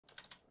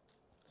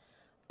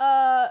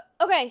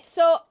Okay,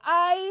 so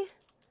I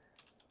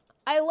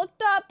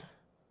looked up,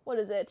 what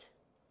is it?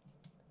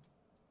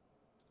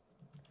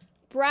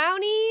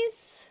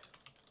 Brownies,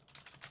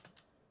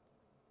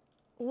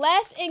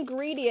 less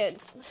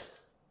ingredients.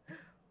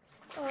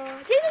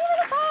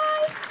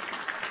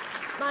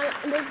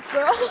 This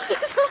girl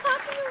is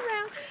walking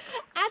around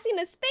asking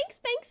to spank,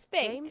 spank,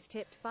 spank. James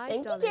tipped $5.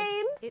 Thank you,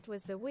 James. It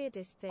was the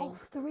weirdest thing. Oh,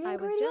 3 I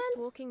ingredients? was just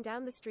walking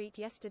down the street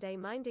yesterday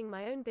minding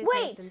my own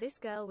business and this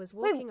girl was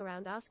walking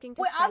around asking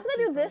to I spank was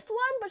gonna people. do this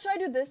one, but should I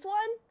do this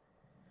one?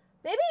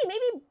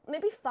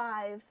 Maybe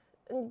 5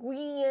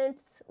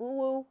 ingredients.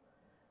 Ooh.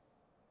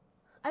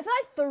 I feel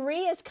like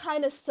 3 is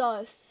kind of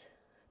sus.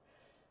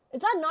 Is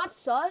that not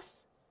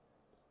sus?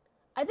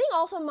 I think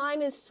also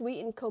mine is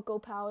sweetened cocoa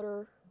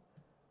powder.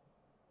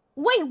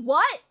 Wait,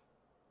 what?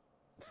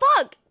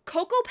 Fuck!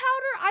 Cocoa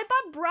powder? I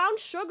bought brown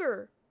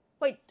sugar.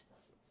 Wait.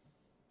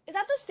 Is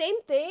that the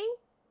same thing?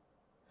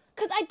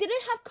 Because I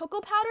didn't have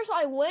cocoa powder, so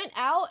I went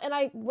out and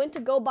I went to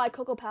go buy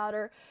cocoa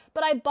powder.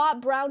 But I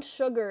bought brown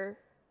sugar.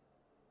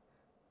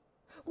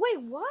 Wait,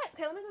 what?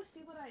 Okay, let me go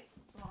see what I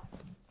bought.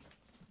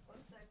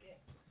 1 second.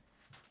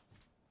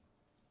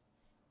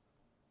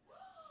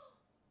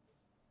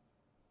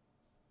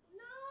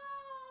 No!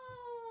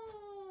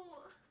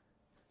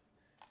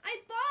 I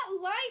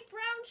bought light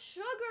brown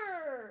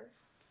sugar.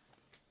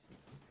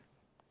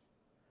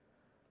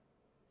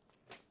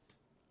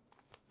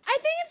 I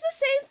think it's the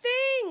same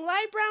thing.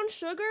 Light brown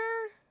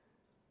sugar.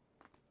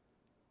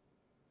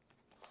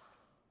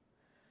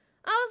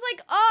 I was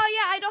like, oh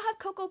yeah, I don't have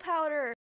cocoa powder.